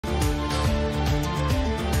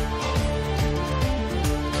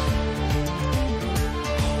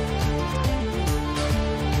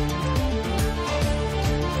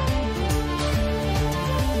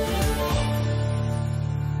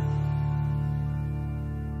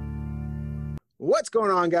What's going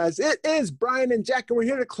on, guys? It is Brian and Jack, and we're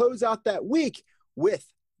here to close out that week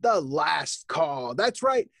with the last call. That's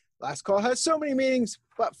right. Last call has so many meanings,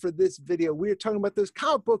 but for this video, we are talking about those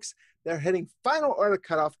comic books that are hitting final order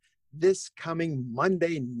cutoff this coming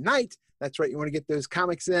Monday night. That's right. You want to get those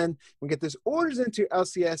comics in, and get those orders into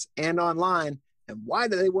LCS and online. And why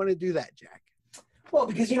do they want to do that, Jack? Well,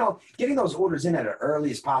 because, getting those orders in at an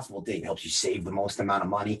earliest possible date helps you save the most amount of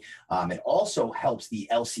money. It also helps the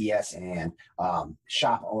LCS and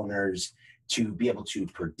shop owners to be able to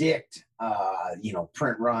predict,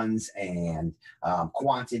 print runs and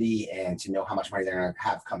quantity, and to know how much money they're going to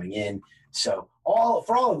have coming in. So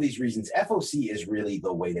for all of these reasons, FOC is really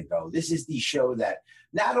the way to go. This is the show that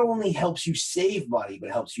not only helps you save money, but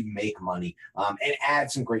helps you make money and add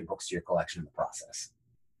some great books to your collection in the process.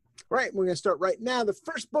 Right, we're going to start right now. The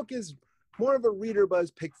first book is more of a reader buzz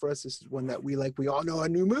pick for us. This is one that we like. We all know a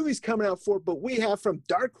new movie's coming out for, but we have from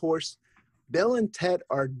Dark Horse, Bill and Ted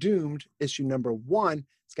Are Doomed, issue number 1.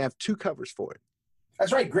 It's going to have 2 covers for it.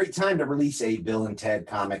 That's right. Great time to release a Bill and Ted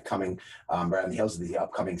comic coming right on the heels of the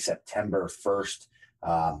upcoming September 1st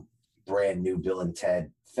brand new Bill and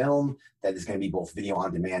Ted film that is going to be both video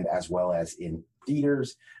on demand as well as in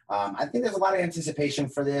theaters. I think there's a lot of anticipation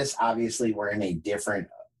for this. Obviously, we're in a different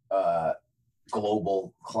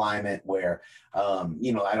global climate where, I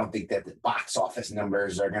don't think that the box office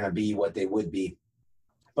numbers are going to be what they would be.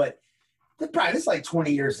 But it's like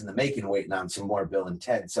 20 years in the making waiting on some more Bill and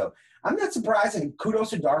Ted. So I'm not surprised, and kudos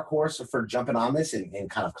to Dark Horse for jumping on this and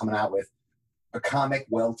kind of coming out with a comic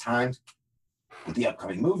well-timed with the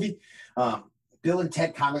upcoming movie. Bill and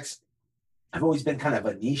Ted comics have always been kind of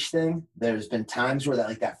a niche thing. There's been times where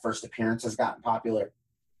that first appearance has gotten popular.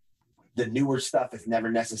 The newer stuff has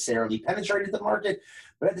never necessarily penetrated the market,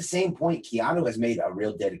 but at the same point, Keanu has made a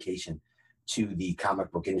real dedication to the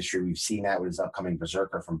comic book industry. We've seen that with his upcoming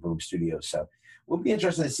Berserker from Boom Studios. So we'll be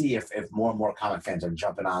interested to see if more and more comic fans are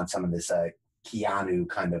jumping on some of this Keanu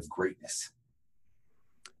kind of greatness.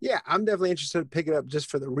 Yeah, I'm definitely interested to pick it up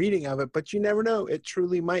just for the reading of it, but you never know. It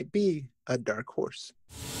truly might be a Dark Horse.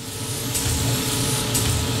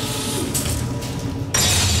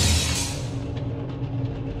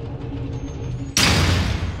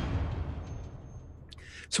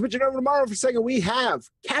 Switching over to Marvel for a second, we have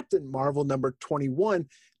Captain Marvel number 21.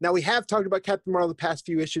 Now, we have talked about Captain Marvel the past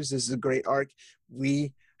few issues. This is a great arc.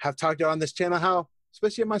 We have talked on this channel how,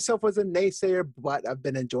 especially myself, was a naysayer, but I've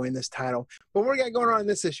been enjoying this title. But what we got going on in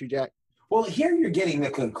this issue, Jack? Well, here you're getting the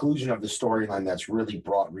conclusion of the storyline that's really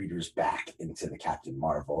brought readers back into the Captain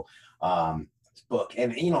Marvel book.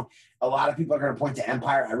 And, a lot of people are going to point to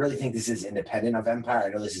Empire. I really think this is independent of Empire. I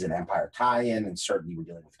know this is an Empire tie-in, and certainly we're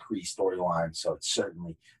dealing with Kree storyline, so it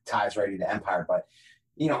certainly ties right into Empire. But,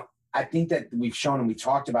 I think that we've shown, and we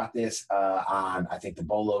talked about this on, I think, the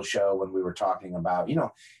Bolo show when we were talking about,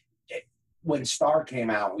 when Star came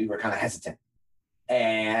out, we were kind of hesitant.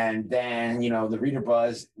 And then, the reader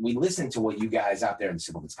buzz, we listened to what you guys out there in the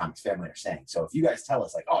Simpleman Comics family are saying. So if you guys tell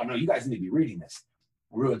us, oh, no, you guys need to be reading this.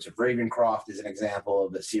 Ruins of Ravencroft is an example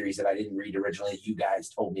of a series that I didn't read originally. You guys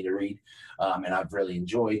told me to read, and I've really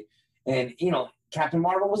enjoyed. And, Captain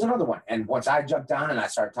Marvel was another one. And once I jumped on and I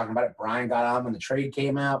started talking about it, Brian got on when the trade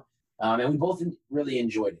came out, and we both really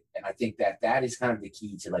enjoyed it. And I think that is kind of the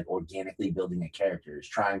key to organically building a character, is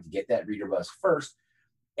trying to get that reader buzz first.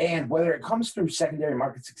 And whether it comes through secondary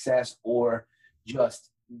market success or just,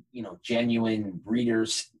 genuine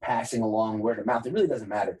readers passing along word of mouth, it really doesn't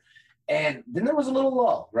matter. And then there was a little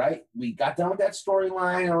lull, right? We got done with that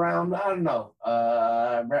storyline around,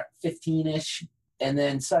 15-ish. And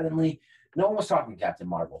then suddenly no one was talking Captain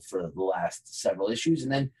Marvel for the last several issues.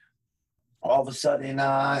 And then all of a sudden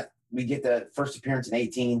we get the first appearance in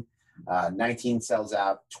 18. 19 sells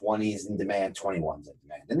out, 20 is in demand, 21 is in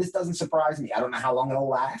demand. And this doesn't surprise me. I don't know how long it'll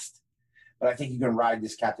last, but I think you can ride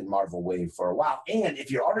this Captain Marvel wave for a while. And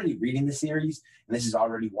if you're already reading the series, and this is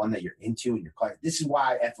already one that you're into and you're collecting, this is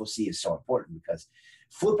why FOC is so important, because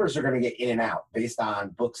flippers are going to get in and out based on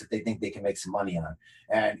books that they think they can make some money on.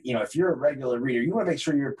 And, if you're a regular reader, you want to make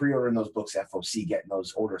sure you're pre-ordering those books, FOC, getting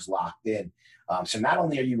those orders locked in. So not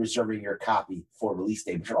only are you reserving your copy for release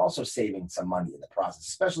date, but you're also saving some money in the process,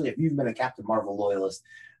 especially if you've been a Captain Marvel loyalist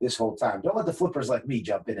this whole time. Don't let the flippers like me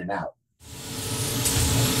jump in and out.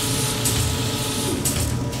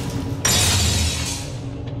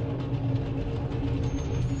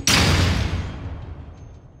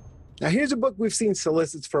 Now, here's a book we've seen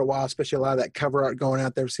solicits for a while, especially a lot of that cover art going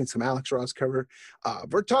out there. We've seen some Alex Ross cover.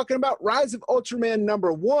 We're talking about Rise of Ultraman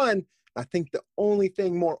number 1. I think the only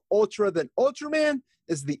thing more ultra than Ultraman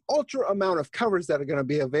is the ultra amount of covers that are going to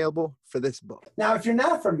be available for this book. Now, if you're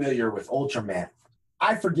not familiar with Ultraman,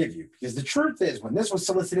 I forgive you, because the truth is, when this was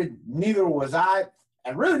solicited, neither was I,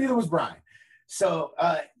 and really neither was Brian. So,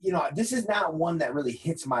 this is not one that really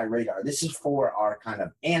hits my radar. This is for our kind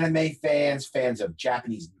of anime fans, fans of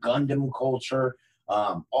Japanese Gundam culture,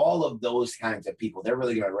 all of those kinds of people. They're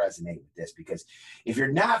really going to resonate with this, because if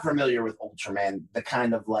you're not familiar with Ultraman, the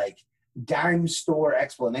kind of like dime store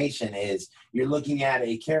explanation is you're looking at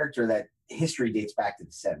a character that history dates back to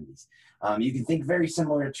the 70s. You can think very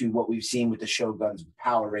similar to what we've seen with the Shoguns,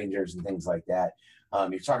 Power Rangers, and things like that.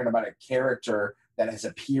 You're talking about a character that has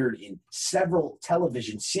appeared in several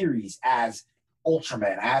television series as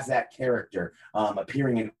Ultraman, as that character,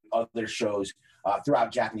 appearing in other shows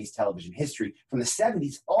throughout Japanese television history from the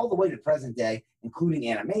 70s all the way to present day,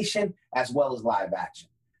 including animation as well as live action.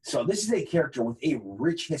 So this is a character with a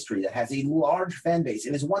rich history that has a large fan base,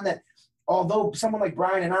 and is one that, although someone like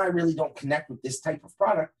Brian and I really don't connect with this type of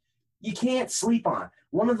product, you can't sleep on.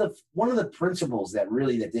 One of the principles that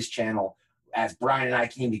this channel, as Brian and I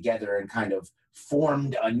came together and kind of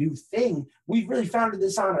formed a new thing, we really founded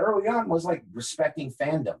this on early on, was like respecting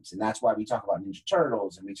fandoms. And that's why we talk about Ninja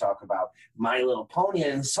Turtles and we talk about My Little Pony.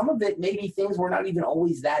 And some of it maybe things we're not even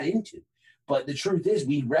always that into. But the truth is,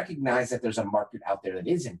 we recognize that there's a market out there that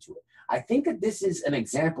is into it. I think that this is an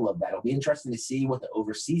example of that. It'll be interesting to see what the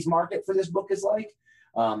overseas market for this book is like.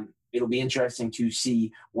 It'll be interesting to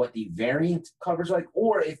see what the variant covers like,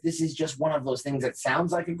 or if this is just one of those things that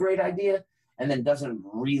sounds like a great idea and then doesn't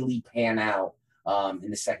really pan out in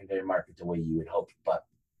the secondary market the way you would hope. But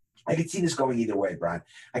I could see this going either way, Brian.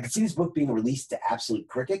 I could see this book being released to absolute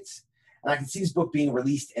crickets, and I could see this book being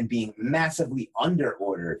released and being massively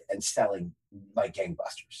under-ordered and selling like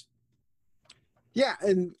gangbusters. Yeah,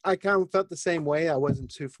 and I kind of felt the same way. I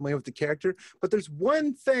wasn't too familiar with the character, but there's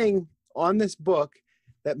one thing on this book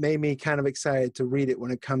that made me kind of excited to read it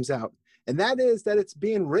when it comes out, and that is that it's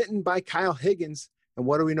being written by Kyle Higgins. And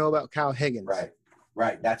what do we know about Kyle Higgins?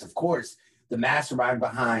 Right. That's, of course, the mastermind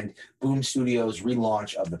behind Boom Studios'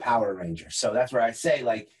 relaunch of the Power Rangers. So that's where I say,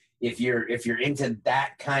 like, if you're into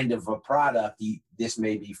that kind of a product, this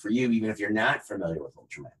may be for you, even if you're not familiar with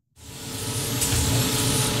Ultraman.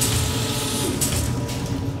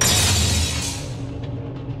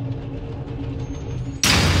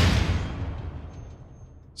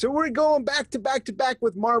 So we're going back to back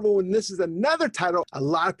with Marvel, and this is another title a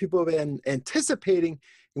lot of people have been anticipating.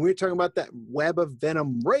 And we're talking about that Web of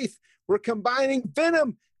Venom Wraith. We're combining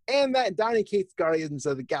Venom and that Donny Cates Guardians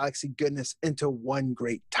of the Galaxy goodness into one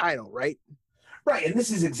great title, right? Right, and this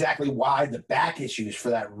is exactly why the back issues for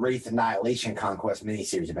that Wraith Annihilation Conquest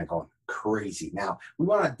miniseries have been going crazy. Now, we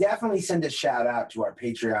want to definitely send a shout out to our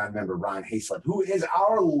Patreon member, Ron Hayslip, who is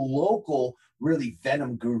our local, really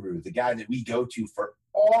Venom guru, the guy that we go to for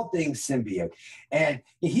all things symbiote. And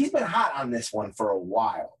he's been hot on this one for a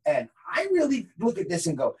while. And I really look at this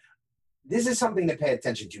and go, this is something to pay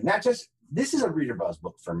attention to. Not just, this is a reader buzz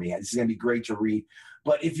book for me. This is going to be great to read.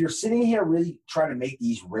 But if you're sitting here really trying to make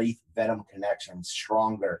these Wraith Venom connections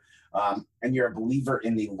stronger, and you're a believer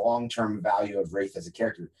in the long-term value of Wraith as a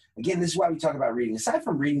character, again, this is why we talk about reading. Aside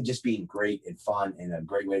from reading just being great and fun and a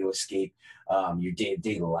great way to escape your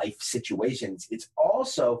day-to-day life situations, it's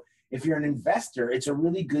also, if you're an investor, it's a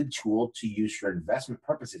really good tool to use for investment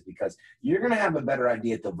purposes, because you're going to have a better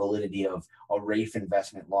idea of the validity of a Wraith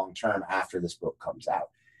investment long-term after this book comes out.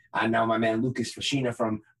 I know my man Lucas Fashina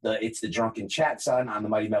from It's the Drunken Chat Son on the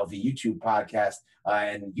Mighty Mel V YouTube podcast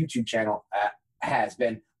and YouTube channel has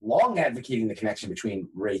been long advocating the connection between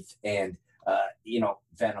Wraith and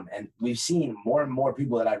Venom. And we've seen more and more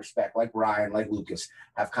people that I respect, like Ryan, like Lucas,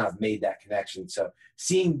 have kind of made that connection. So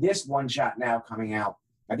seeing this one shot now coming out,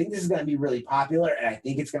 I think this is going to be really popular, and I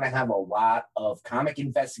think it's going to have a lot of comic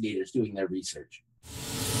investigators doing their research.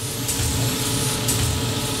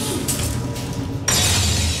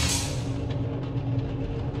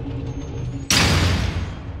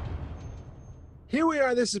 Here we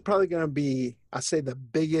are. This is probably going to be, I'll say, the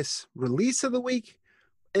biggest release of the week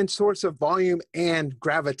in source of volume and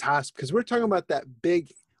gravitas, because we're talking about that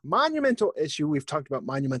big monumental issue. We've talked about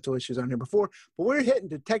monumental issues on here before, but we're hitting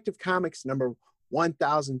Detective Comics number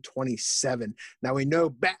 1027. Now we know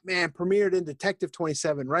Batman premiered in Detective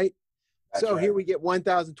 27, right? That's so right. Here we get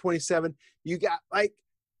 1027. You got like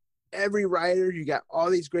every writer, you got all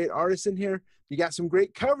these great artists in here. You got some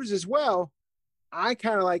great covers as well. I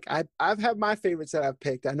kind of like, I've had my favorites that I've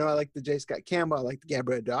picked. I know I like the J. Scott Campbell, I like the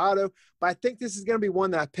Gabriel Deodato, but I think this is going to be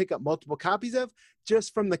one that I pick up multiple copies of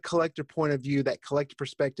just from the collector point of view, that collector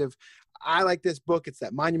perspective. I like this book. It's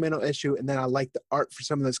that monumental issue, and then I like the art for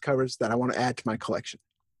some of those covers that I want to add to my collection.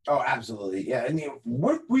 Oh, absolutely. Yeah. And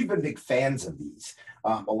we've been big fans of these.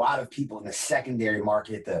 A lot of people in the secondary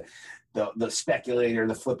market, the speculator,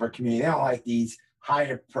 the flipper community. They don't like these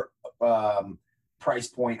higher price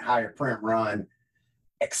point, higher print run,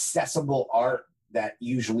 accessible art that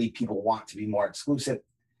usually people want to be more exclusive.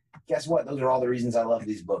 Guess what? Those are all the reasons I love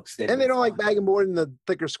these books. And they don't like bag and board in the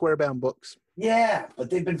thicker square bound books. Yeah, but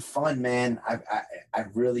they've been fun, man.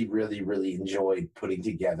 I've really, really, really enjoyed putting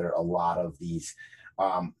together a lot of these.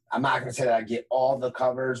 I'm not going to say that I get all the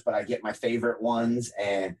covers, but I get my favorite ones,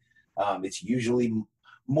 and it's usually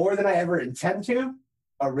more than I ever intend to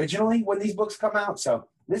originally when these books come out. So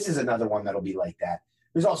this is another one that'll be like that.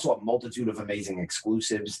 There's also a multitude of amazing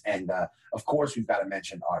exclusives, and of course, we've got to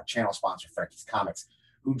mention our channel sponsor, Frecky's Comics,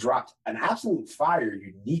 who dropped an absolute fire,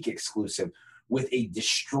 unique exclusive with a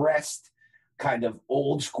distressed kind of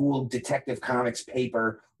old school Detective Comics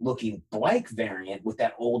paper looking blank variant with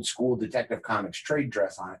that old school Detective Comics trade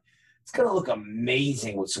dress on it. It's going to look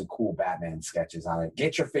amazing with some cool Batman sketches on it.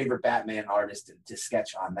 Get your favorite Batman artist to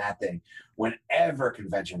sketch on that thing whenever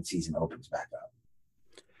convention season opens back up.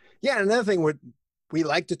 Yeah, another thing we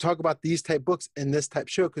like to talk about these type books in this type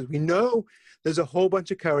show because we know there's a whole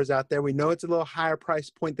bunch of covers out there. We know it's a little higher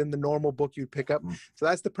price point than the normal book you'd pick up. So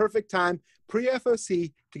that's the perfect time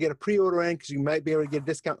pre-FOC to get a pre-order in because you might be able to get a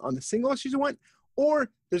discount on the single issues you want, or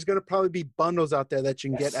there's going to probably be bundles out there that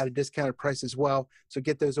you can get at a discounted price as well. So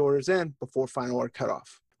get those orders in before final order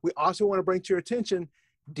cutoff. We also want to bring to your attention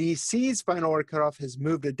DC's final order cutoff has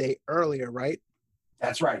moved a day earlier, right?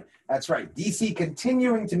 That's right. That's right. DC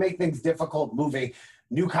continuing to make things difficult, moving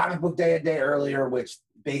new comic book day a day earlier, which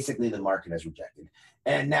basically the market has rejected,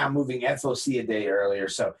 and now moving FOC a day earlier.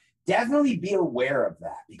 So definitely be aware of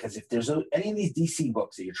that, because if there's any of these DC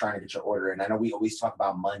books that you're trying to get your order in, I know we always talk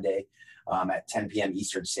about Monday at 10 p.m.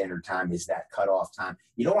 Eastern Standard Time is that cutoff time.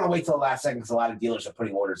 You don't want to wait till the last second because a lot of dealers are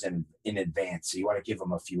putting orders in advance. So you want to give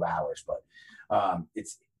them a few hours, but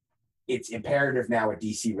it's imperative now with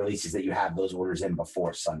DC releases that you have those orders in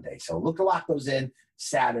before Sunday. So look to lock those in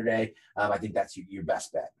Saturday. I think that's your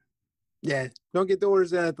best bet. Yeah, don't get the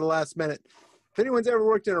orders in at the last minute. If anyone's ever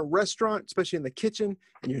worked in a restaurant, especially in the kitchen,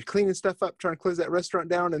 and you're cleaning stuff up, trying to close that restaurant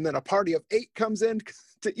down, and then a party of 8 comes in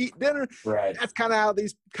to eat dinner, right? That's kind of how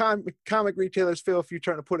these comic retailers feel if you're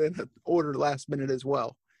trying to put in an order last minute as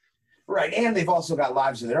well. Right, and they've also got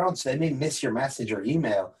lives of their own, so they may miss your message or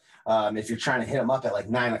email. If you're trying to hit them up at like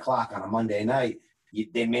 9 o'clock on a Monday night,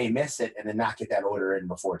 they may miss it and then not get that order in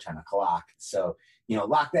before 10 o'clock. So,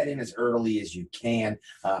 lock that in as early as you can.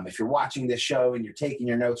 If you're watching this show and you're taking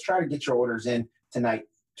your notes, try to get your orders in tonight,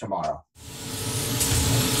 tomorrow.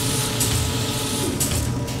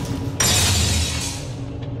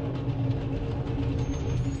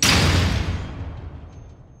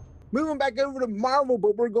 Moving back over to Marvel,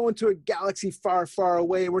 but we're going to a galaxy far, far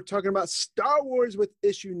away. We're talking about Star Wars with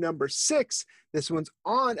issue number 6. This one's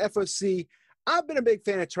on FOC. I've been a big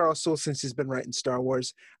fan of Charles Soule since he's been writing Star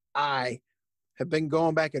Wars. I have been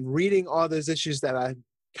going back and reading all those issues that I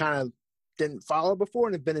kind of didn't follow before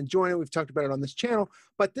and have been enjoying it. We've talked about it on this channel.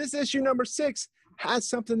 But this issue number 6 has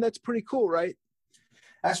something that's pretty cool, right?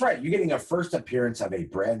 That's right. You're getting a first appearance of a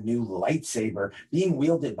brand new lightsaber being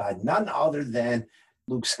wielded by none other than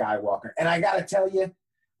Luke Skywalker. And I got to tell you,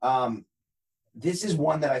 this is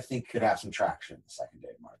one that I think could have some traction in the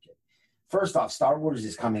secondary market. First off, Star Wars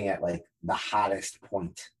is coming at like the hottest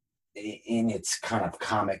point in its kind of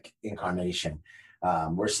comic incarnation.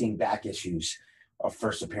 We're seeing back issues of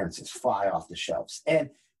first appearances fly off the shelves. And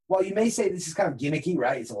while you may say this is kind of gimmicky,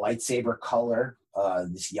 right? It's a lightsaber color,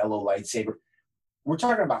 this yellow lightsaber. We're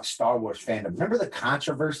talking about Star Wars fandom. Remember the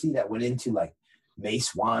controversy that went into like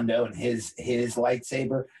Mace Windu and his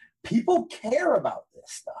lightsaber? People care about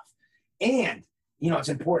this stuff. And, it's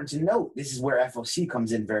important to note, this is where FOC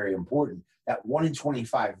comes in very important. That 1 in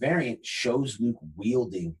 25 variant shows Luke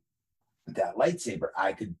wielding that lightsaber.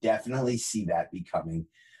 I could definitely see that becoming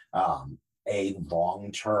a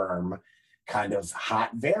long-term kind of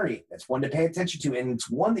hot variant. That's one to pay attention to. And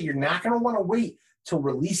it's one that you're not going to want to wait till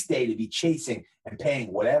release day to be chasing and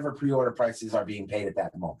paying whatever pre-order prices are being paid at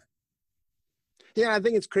that moment. Yeah, I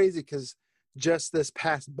think it's crazy because just this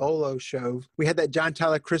past Bolo show, we had that John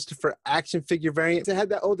Tyler Christopher action figure variant. It had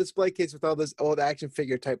that old display case with all those old action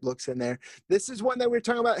figure type looks in there. This is one that we were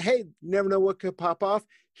talking about. Hey, you never know what could pop off.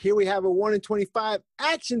 Here we have a 1 in 25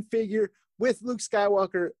 action figure with Luke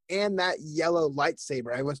Skywalker and that yellow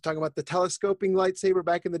lightsaber. I was talking about the telescoping lightsaber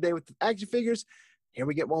back in the day with the action figures. Here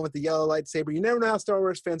we get one with the yellow lightsaber. You never know how Star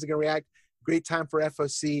Wars fans are going to react. Great time for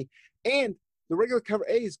FOC. And the regular cover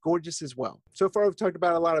A is gorgeous as well. So far, we've talked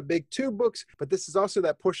about a lot of big 2 books, but this is also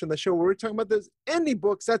that portion of the show where we're talking about those indie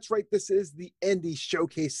books. That's right. This is the indie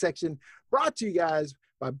showcase section brought to you guys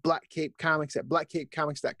by Black Cape Comics at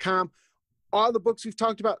blackcapecomics.com. All the books we've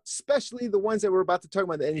talked about, especially the ones that we're about to talk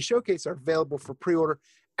about in the Indie Showcase, are available for pre-order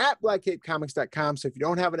at blackcapecomics.com. So if you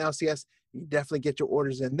don't have an LCS, you definitely get your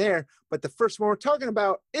orders in there. But the first one we're talking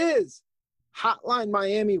about is Hotline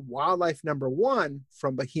Miami Wildlife #1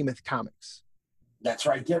 from Behemoth Comics. That's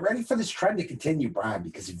right. Get ready for this trend to continue, Brian,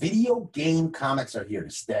 because video game comics are here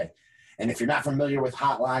to stay. And if you're not familiar with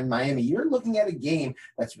Hotline Miami, you're looking at a game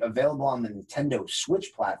that's available on the Nintendo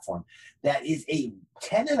Switch platform that is a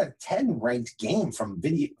 10 out of 10 ranked game from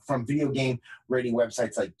video game rating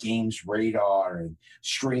websites like Games Radar and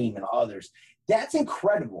Stream and others. That's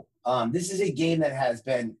incredible. This is a game that has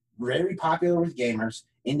been very popular with gamers,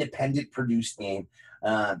 independent produced game,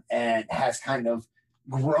 and has kind of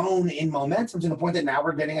grown in momentum to the point that now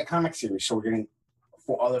we're getting a comic series. So we're getting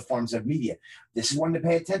for other forms of media. This is one to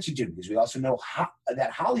pay attention to because we also know that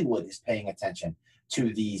Hollywood is paying attention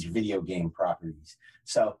to these video game properties.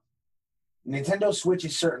 So Nintendo Switch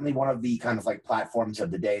is certainly one of the kind of like platforms of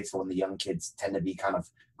the day. It's the one the young kids tend to be kind of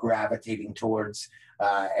gravitating towards.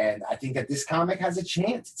 And I think that this comic has a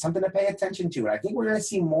chance. It's something to pay attention to. And I think we're going to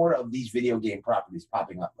see more of these video game properties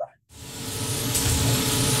popping up, Brian.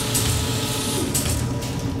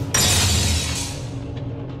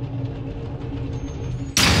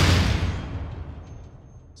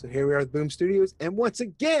 So here we are at Boom Studios, and once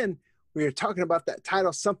again, we are talking about that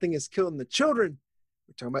title, Something is Killing the Children.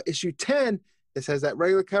 We're talking about issue 10. This has that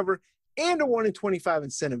regular cover and a 1 in 25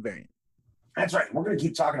 incentive variant. That's right. We're going to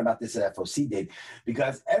keep talking about this at FOC Day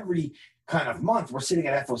because every kind of month we're sitting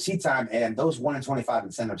at FOC time, and those 1 in 25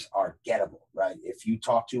 incentives are gettable, right? If you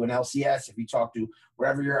talk to an LCS, if you talk to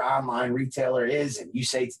wherever your online retailer is, and you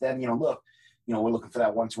say to them, look, we're looking for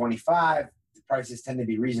that 125, the prices tend to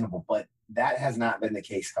be reasonable, but that has not been the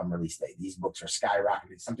case come release day. These books are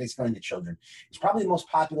skyrocketing. Something's Killing the Children. It's probably the most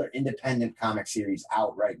popular independent comic series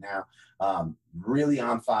out right now. Really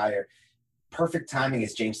on fire. Perfect timing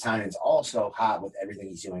as James Tynion's also hot with everything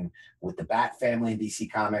he's doing with the Bat family in DC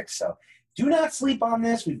Comics. So do not sleep on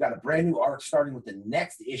this. We've got a brand new arc starting with the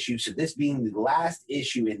next issue. So this being the last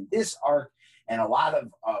issue in this arc, and a lot of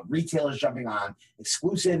retailers jumping on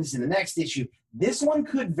exclusives in the next issue. This one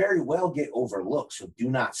could very well get overlooked, so do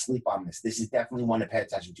not sleep on this. This is definitely one to pay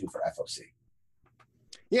attention to for FOC.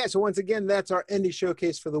 Yeah, so once again, that's our Indie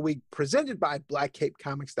Showcase for the week, presented by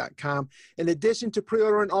blackcapecomics.com. In addition to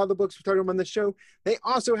pre-ordering all the books we're talking about on the show, they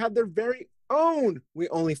also have their very own We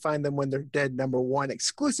Only Find Them When They're Dead #1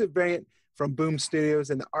 exclusive variant from Boom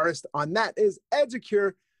Studios, and the artist on that is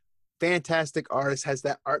Edzecure. Fantastic artist, has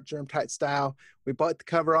that art germ type style. We bought the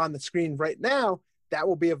cover on the screen right now. That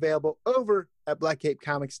will be available over at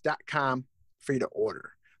blackcapecomics.com for you to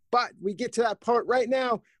order. But we get to that part right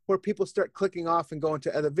now where people start clicking off and going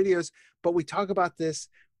to other videos. But we talk about this.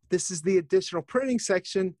 This is the additional printing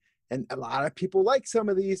section, and a lot of people like some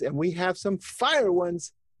of these, and we have some fire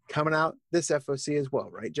ones coming out this FOC as well,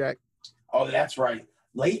 right, Jack? Oh, that's right.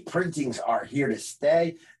 Late printings are here to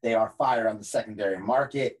stay. They are fire on the secondary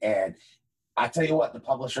market. And I tell you what, the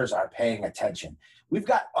publishers are paying attention. We've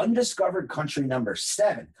got Undiscovered Country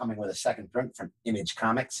 #7 coming with a second print from Image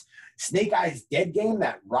Comics. Snake Eyes Dead Game,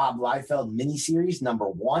 that Rob Liefeld miniseries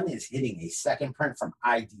 #1 is hitting a second print from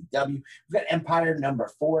IDW. We've got Empire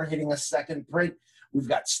 #4 hitting a second print. We've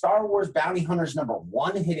got Star Wars Bounty Hunters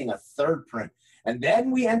 #1 hitting a third print. And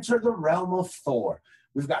then we enter the realm of Thor.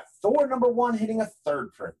 We've got Thor #1 hitting a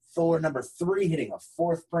third print, Thor #3 hitting a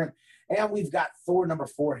fourth print, and we've got Thor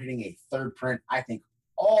 #4 hitting a third print. I think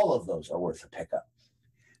all of those are worth a pickup.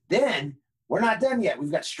 Then we're not done yet.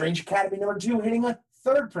 We've got Strange Academy #2 hitting a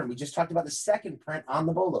third print. We just talked about the second print on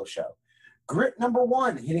the Bolo Show. Grit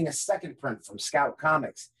 #1 hitting a second print from Scout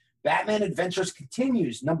Comics. Batman Adventures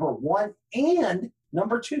Continues #1 and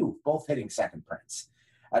 #2, both hitting second prints,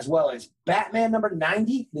 as well as Batman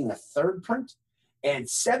 #90 hitting a third print, and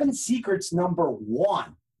Seven Secrets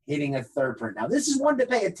 #1 hitting a third print. Now, this is one to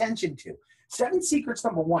pay attention to. Seven Secrets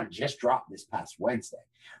 #1 just dropped this past Wednesday.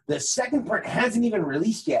 The second print hasn't even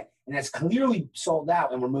released yet and has clearly sold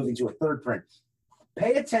out, and we're moving to a third print.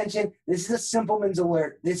 Pay attention. This is a Simpleman's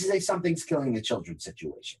alert. This is a Something's Killing the Children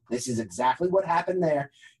situation. This is exactly what happened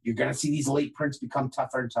there. You're going to see these late prints become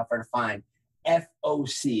tougher and tougher to find.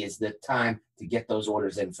 FOC is the time to get those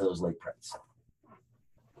orders in for those late prints.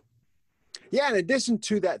 Yeah, in addition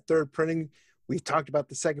to that third printing, we talked about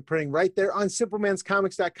the second printing right there on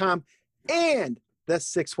simplemanscomics.com and the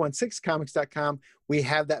 616comics.com. We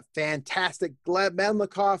have that fantastic Gleb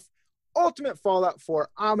Medlikoff Ultimate Fallout 4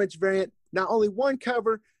 homage variant. Not only one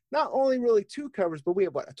cover, not only really two covers, but we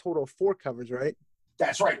have, a total of 4 covers, right?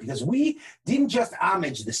 That's right, because we didn't just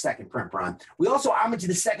homage the second print, Brian. We also homaged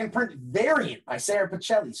the second print variant by Sarah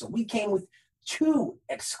Pacelli. So we came with 2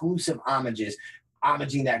 exclusive homages,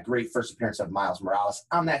 homaging that great first appearance of Miles Morales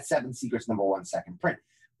on that 7 Secrets #1 second print.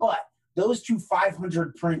 But those 2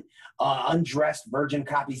 500 print undressed virgin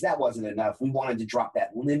copies, that wasn't enough. We wanted to drop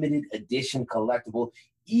that limited edition collectible.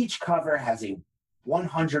 Each cover has a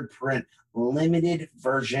 100 print limited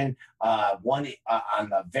version. One on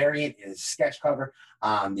the variant is sketch cover.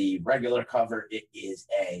 On the regular cover, it is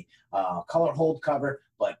a color hold cover.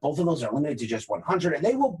 But both of those are limited to just 100, and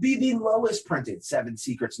they will be the lowest printed 7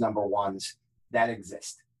 Secrets #1s that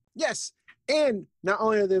exist. Yes, and not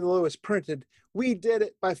only are they the lowest printed, we did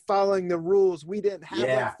it by following the rules. We didn't have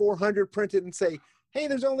like 400 printed and say, hey,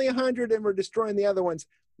 there's only 100 and we're destroying the other ones.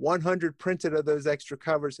 100 printed of those extra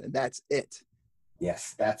covers, and that's it.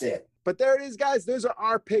 Yes, that's it. But there it is, guys. Those are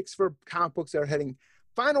our picks for comic books that are heading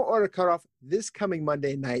final order cutoff this coming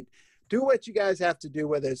Monday night. Do what you guys have to do,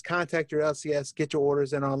 whether it's contact your LCS, get your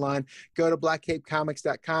orders in online, go to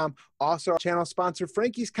blackcapecomics.com. Also, our channel sponsor,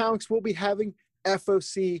 Frankie's Comics, will be having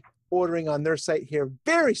FOC ordering on their site here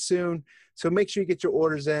very soon. So make sure you get your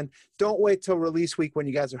orders in. Don't wait till release week when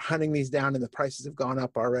you guys are hunting these down and the prices have gone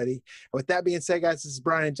up already. And with that being said, guys, this is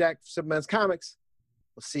Brian and Jack from Simpleman's Comics.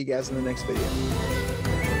 We'll see you guys in the next video.